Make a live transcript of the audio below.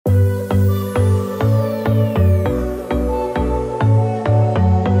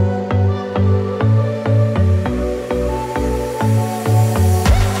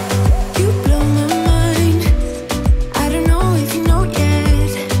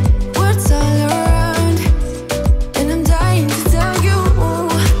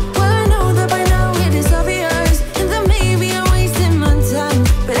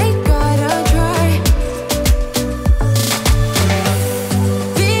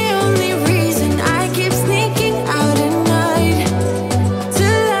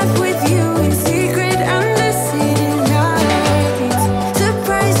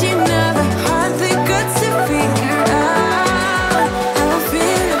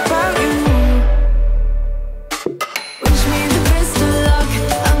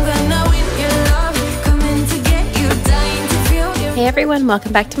everyone,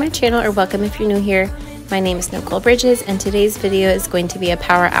 welcome back to my channel, or welcome if you're new here. My name is Nicole Bridges and today's video is going to be a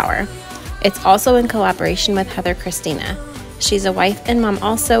power hour. It's also in collaboration with Heather Christina. She's a wife and mom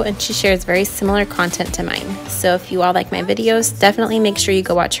also, and she shares very similar content to mine. So if you all like my videos, definitely make sure you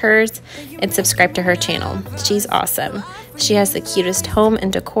go watch hers and subscribe to her channel. She's awesome. She has the cutest home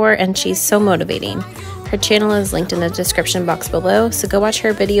and decor, and she's so motivating. Her channel is linked in the description box below, so go watch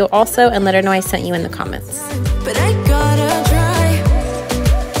her video also and let her know I sent you in the comments. But I gotta try.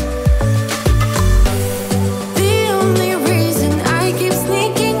 The only reason I keep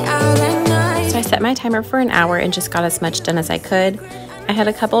sneaking out at night. So I set my timer for an hour and just got as much done as I could. I had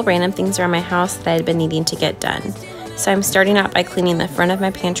a couple random things around my house that I had been needing to get done. So I'm starting out by cleaning the front of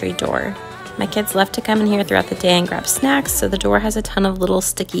my pantry door. My kids love to come in here throughout the day and grab snacks, so the door has a ton of little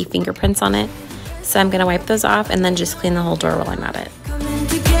sticky fingerprints on it. So I'm gonna wipe those off and then just clean the whole door while I'm at it.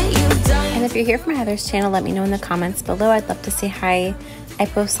 And if you're here from Heather's channel, let me know in the comments below. I'd love to say hi. I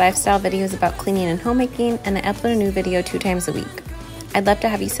post lifestyle videos about cleaning and homemaking, and I upload a new video 2 times a week. I'd love to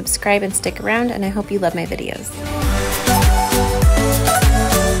have you subscribe and stick around, and I hope you love my videos.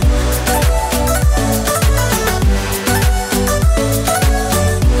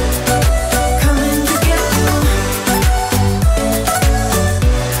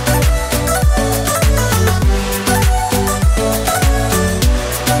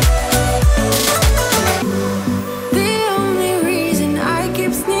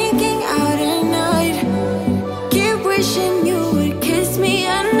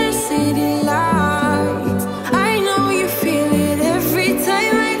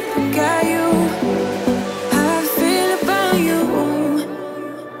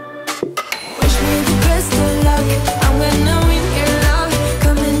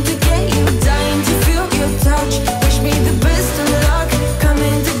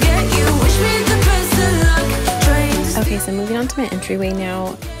 So moving on to my entryway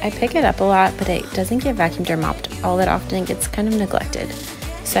now, I pick it up a lot, but it doesn't get vacuumed or mopped all that often. It gets kind of neglected.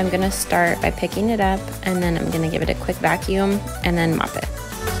 So I'm gonna start by picking it up, and then I'm gonna give it a quick vacuum and then mop it.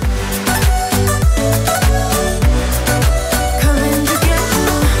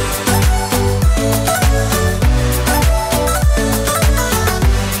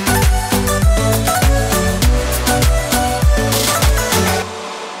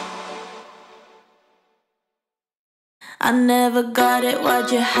 I never got it,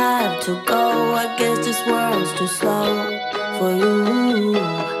 why'd you have to go? I guess this world's too slow for you.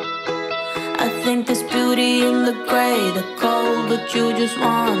 I think there's beauty in the gray, the cold, but you just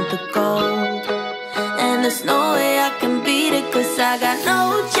want the gold. And there's no way I can beat it, cause I got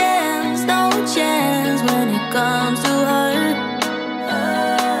no chance when it comes to her.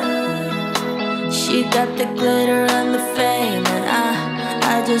 She got the glitter and the fame, and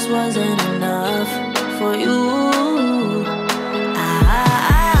I just wasn't enough for you.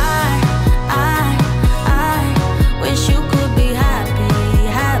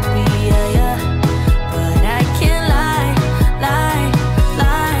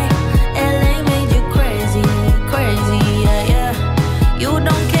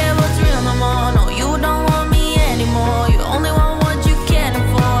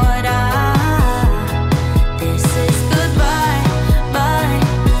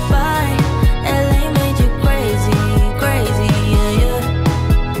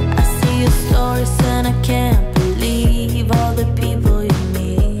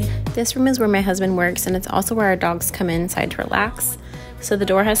 This room is where my husband works, and it's also where our dogs come inside to relax. So the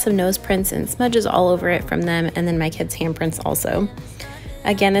door has some nose prints and smudges all over it from them, and then my kids' handprints also.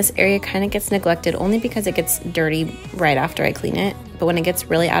 Again, this area kind of gets neglected only because it gets dirty right after I clean it, but when it gets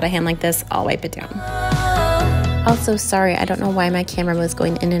really out of hand like this, I'll wipe it down. Also, sorry, I don't know why my camera was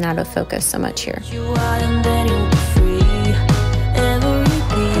going in and out of focus so much here.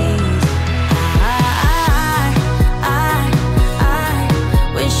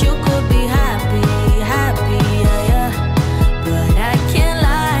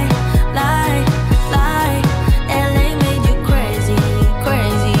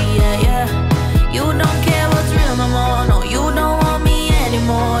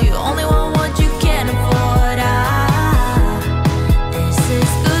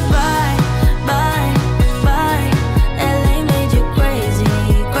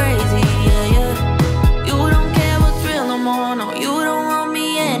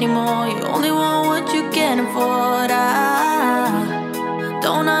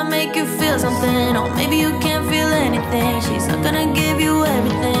 Something, or maybe you can't feel anything. She's not gonna give you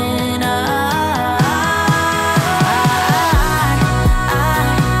everything. I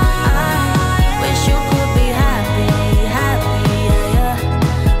wish you could be happy, yeah.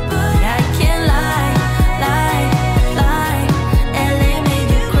 But I can't lie, and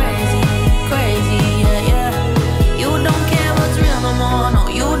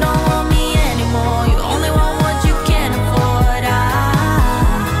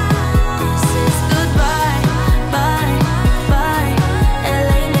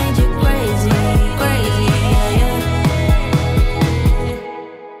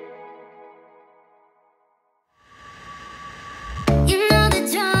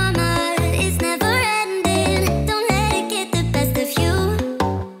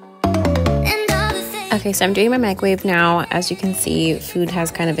Okay, so I'm doing my microwave now. As you can see, food has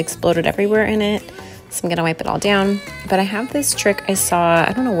kind of exploded everywhere in it. So I'm gonna wipe it all down. But I have this trick I saw,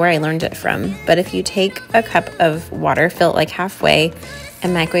 I don't know where I learned it from, but if you take a cup of water, fill it like halfway,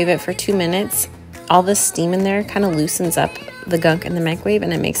 and microwave it for 2 minutes, all the steam in there kind of loosens up the gunk in the microwave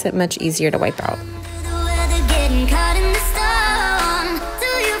and it makes it much easier to wipe out.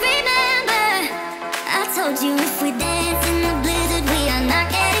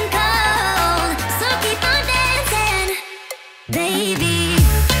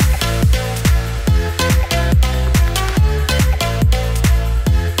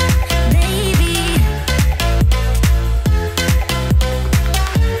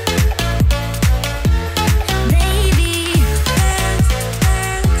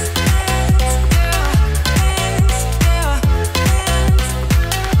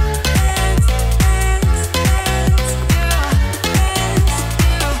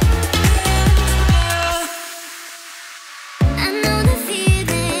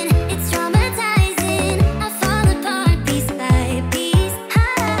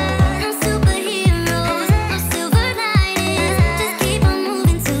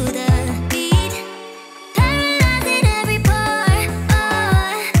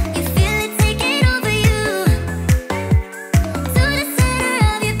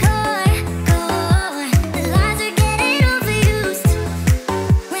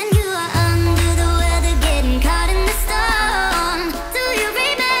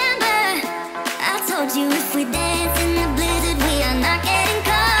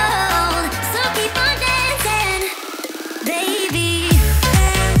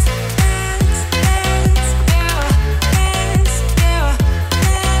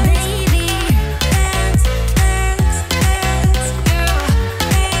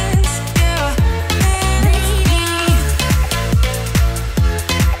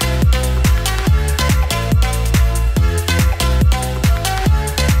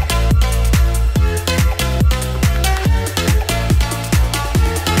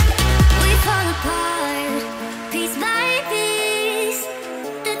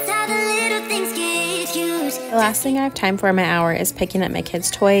 The last thing I have time for in my hour is picking up my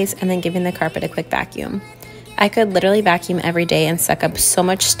kids' toys and then giving the carpet a quick vacuum. I could literally vacuum every day and suck up so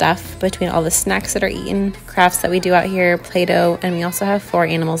much stuff between all the snacks that are eaten, crafts that we do out here, Play-Doh, and we also have 4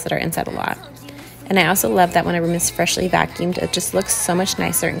 animals that are inside a lot. And I also love that when a room is freshly vacuumed, it just looks so much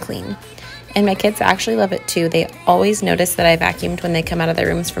nicer and clean. And my kids actually love it too. They always notice that I vacuumed when they come out of their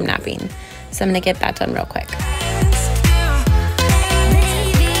rooms from napping. So I'm gonna get that done real quick.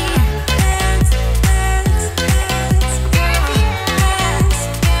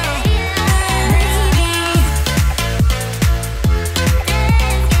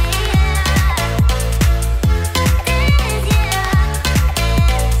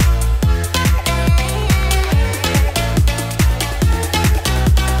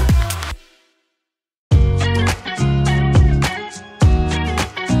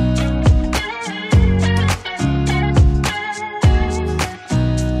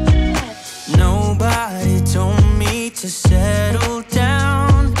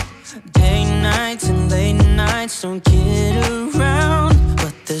 Don't get around,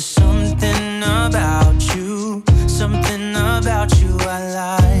 but there's something about you I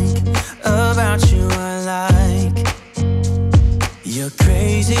like, you're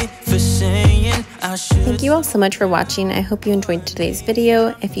crazy for saying I should. Thank you all so much for watching. I hope you enjoyed today's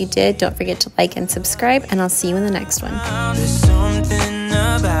video. If you did, don't forget to like and subscribe, and I'll see you in the next one. There's something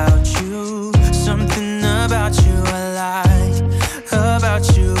about you I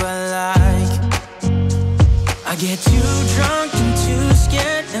like, I get too drunk